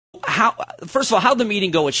first of all, how'd the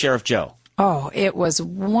meeting go with Sheriff Joe? Oh, it was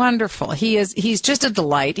wonderful. He's just a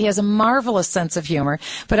delight. He has a marvelous sense of humor,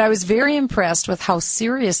 but I was very impressed with how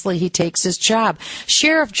seriously he takes his job.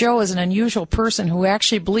 Sheriff Joe is an unusual person who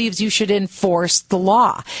actually believes you should enforce the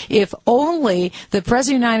law. If only the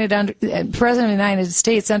President of the United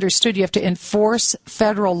States understood you have to enforce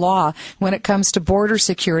federal law when it comes to border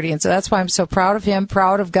security. And so that's why I'm so proud of him,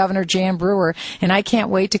 proud of Governor Jan Brewer, and I can't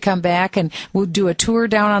wait to come back and we'll do a tour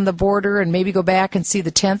down on the border and maybe go back and see the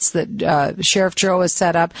tents that Sheriff Joe has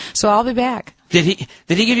set up. So I'll be back. Did he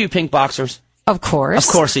give you pink boxers? Of course.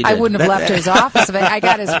 Of course he did. I wouldn't have left his office. I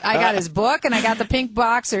got his book and I got the pink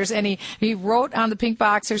boxers, and he wrote on the pink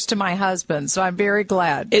boxers to my husband. So I'm very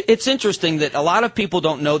glad. It's interesting that a lot of people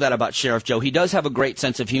don't know that about Sheriff Joe. He does have a great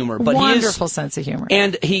sense of humor, but wonderful sense of humor.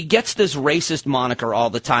 And he gets this racist moniker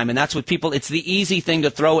all the time, and that's what people. It's the easy thing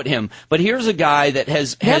to throw at him. But here's a guy that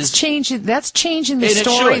has changing the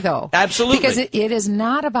story, though. Absolutely, because it is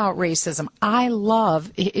not about racism.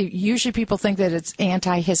 Usually people think that it's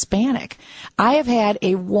anti-Hispanic. I have had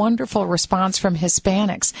a wonderful response from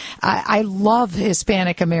Hispanics. I love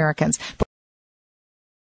Hispanic Americans.